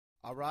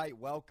All right,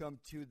 welcome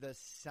to the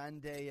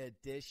Sunday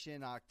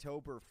edition,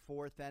 October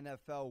 4th,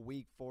 NFL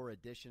Week 4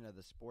 edition of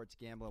the Sports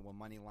Gambling with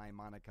Moneyline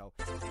Monaco.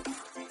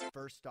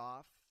 First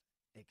off,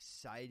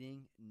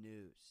 exciting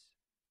news.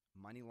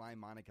 Moneyline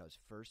Monaco's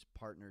first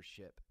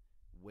partnership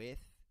with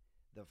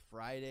the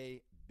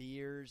Friday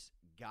Beers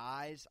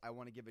guys. I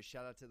want to give a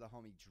shout out to the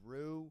homie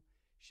Drew,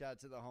 shout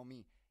out to the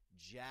homie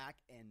Jack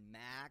and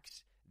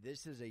Max.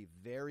 This is a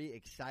very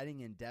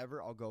exciting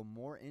endeavor. I'll go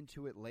more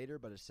into it later,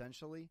 but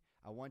essentially,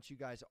 I want you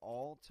guys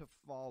all to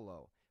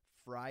follow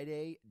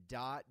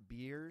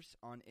Friday.Beers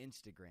on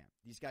Instagram.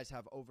 These guys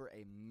have over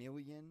 1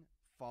 million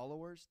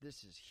followers.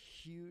 This is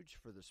huge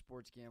for the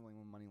Sports Gambling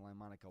with Moneyline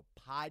Monaco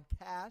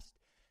podcast.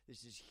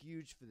 This is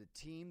huge for the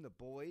team, the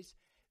boys.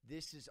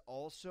 This is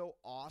also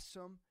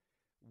awesome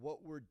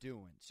what we're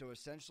doing. So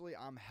essentially,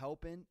 I'm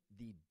helping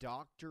the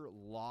Dr.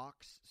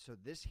 Locks. So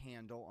this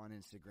handle on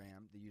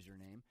Instagram, the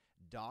username,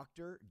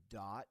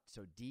 Dr.Locks,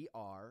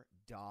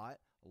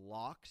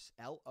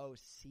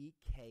 LOCKS.MD.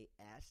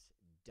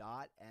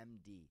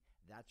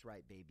 That's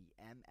right, baby.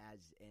 M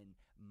as in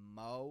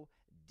Mo,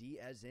 D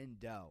as in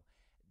dough.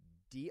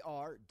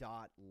 Dr.Locks.MD.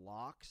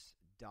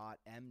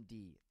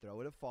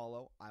 Throw it a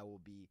follow.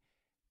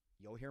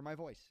 You'll hear my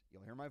voice.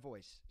 You'll hear my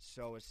voice.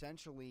 So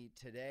essentially,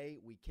 today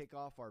we kick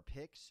off our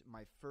picks.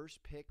 My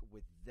first pick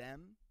with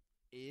them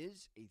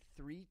is a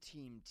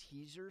 3-team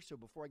teaser. So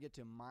before I get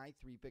to my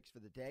 3 picks for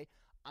the day,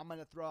 I'm going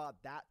to throw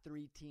out that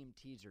 3-team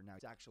teaser. Now,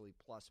 it's actually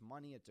plus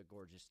money. It's a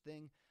gorgeous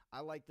thing. I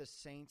like the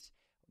Saints.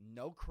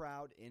 No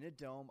crowd in a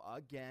dome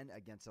again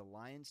against a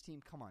Lions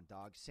team. Come on,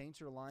 dog.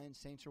 Saints or Lions.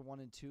 Saints are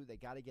 1-2. They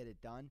got to get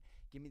it done.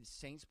 Give me the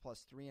Saints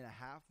plus 3.5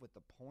 with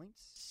the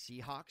points.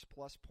 Seahawks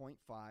plus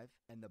 0.5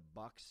 and the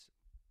Bucks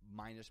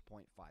minus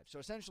 0.5. So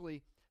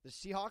essentially, the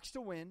Seahawks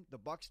to win, the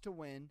Bucks to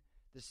win,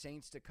 the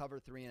Saints to cover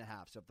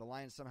 3.5. So if the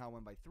Lions somehow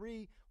win by 3,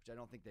 which I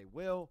don't think they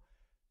will,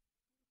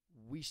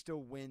 we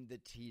still win the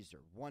teaser.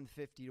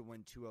 150 to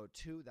win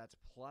 202. That's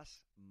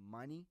plus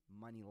money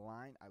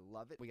line. I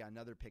love it. We got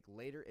another pick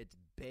later. It's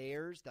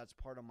Bears. That's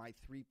part of my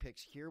 3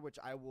 picks here, which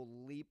I will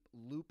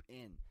loop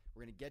in.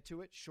 We're going to get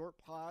to it. Short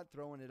pod,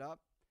 throwing it up.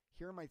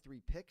 Here are my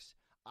 3 picks.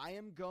 I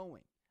am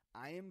going.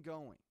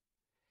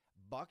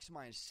 Bucks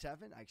minus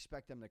 7. I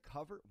expect them to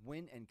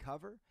win and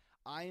cover.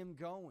 I am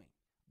going.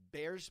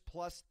 Bears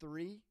plus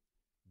 3.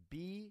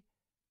 BD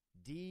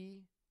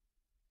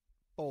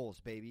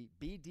Foles, baby.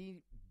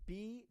 BD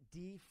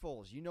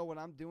Foles. You know what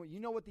I'm doing. You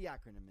know what the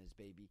acronym is,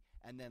 baby.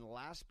 And then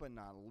last but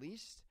not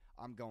least,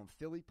 I'm going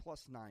Philly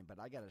plus 9. But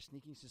I got a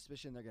sneaking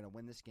suspicion they're going to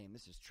win this game.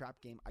 This is trap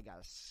game. I got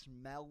a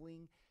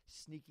smelling,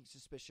 sneaking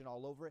suspicion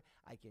all over it.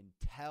 I can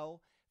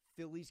tell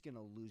Philly's going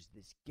to lose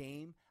this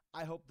game.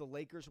 I hope the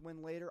Lakers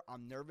win later.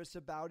 I'm nervous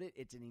about it.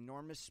 It's an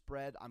enormous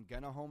spread. I'm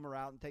going to homer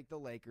out and take the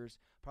Lakers.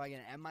 Probably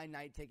going to end my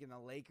night taking the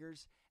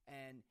Lakers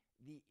and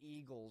the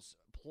Eagles.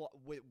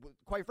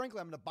 Quite frankly,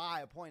 I'm going to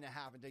buy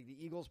 1.5 and take the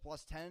Eagles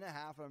plus 10.5, and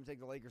I'm going to take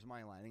the Lakers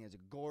money line. I think it's a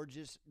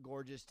gorgeous,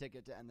 gorgeous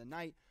ticket to end the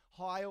night.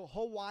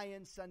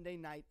 Hawaiian Sunday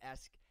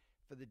night-esque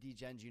for the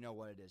D-Gens. You know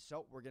what it is.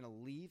 So we're going to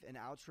leave an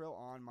outro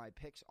on my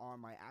picks on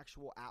my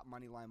actual at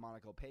Moneyline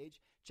Monaco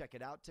page. Check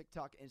it out.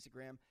 TikTok,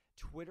 Instagram,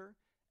 Twitter,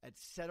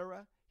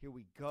 etc. Here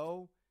we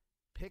go.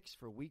 Picks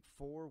for week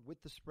 4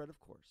 with the spread, of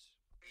course.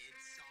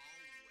 It's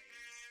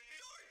always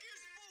dark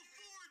as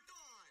before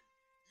dawn.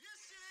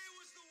 Yesterday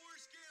was the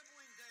worst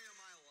gambling day of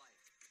my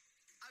life.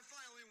 I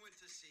finally went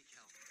to seek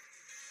help.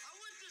 I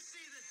went to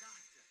see the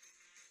doctor.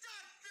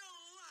 Dr.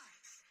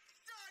 Lux.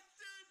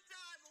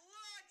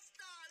 Dr.Lux.MC,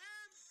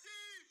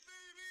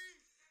 baby.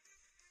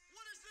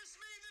 What does this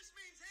mean? This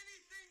means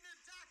anything the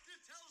doctor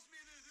tells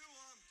me to do,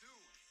 I'm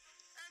doing.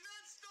 And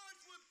that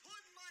starts with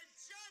putting my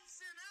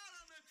Johnson out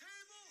on the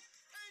table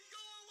and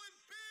going with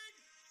big,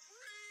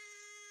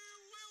 free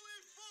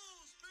Willie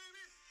Foles,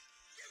 baby.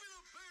 Give me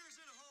the Bears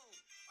at home.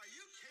 Are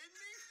you kidding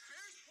me?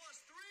 Bears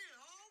plus 3 at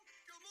home?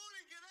 Good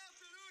morning, good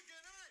afternoon,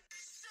 good night.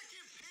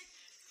 Second pick,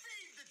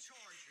 fade the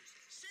Chargers.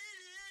 San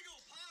Diego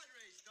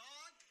Padres,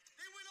 dog.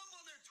 They went up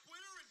on their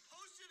Twitter and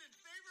posted in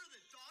favor of the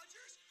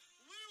Dodgers.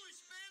 Literally,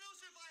 Spanos,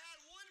 if I had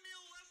 1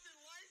 meal left in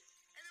life,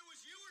 and it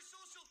was you or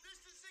social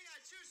distancing, I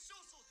choose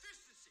social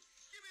distancing.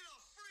 Give me the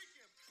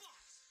freaking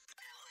Bucks.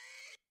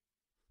 Philly!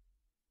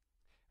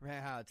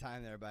 Ran out of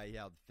time there, but I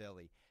yelled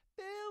Philly.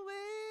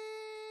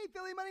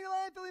 Philly money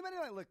line, Philly money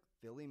line. Look,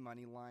 Philly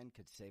money line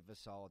could save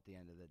us all at the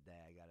end of the day.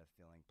 I got a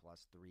feeling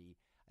plus 3.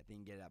 I think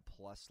you can get it at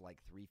plus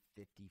like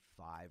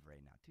 355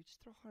 right now. Dude,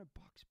 just throw $100,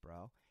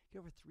 bro. Get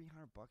over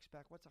 $300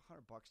 back. What's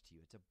 $100 to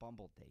you? It's a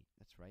Bumble date.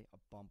 That's right, a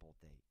Bumble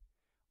date.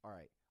 All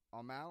right,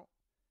 I'm out.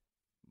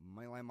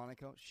 Moneyline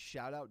Monaco.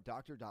 Shout out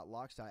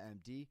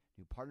Dr.Locks.MD.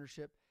 New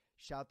partnership.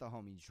 Shout out the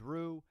homie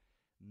Drew,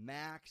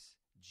 Max,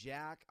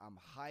 Jack. I'm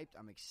hyped.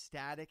 I'm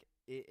ecstatic.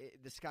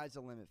 The sky's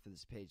the limit for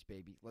this page,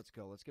 baby. Let's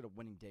go. Let's get a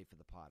winning day for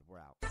the pod. We're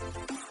out.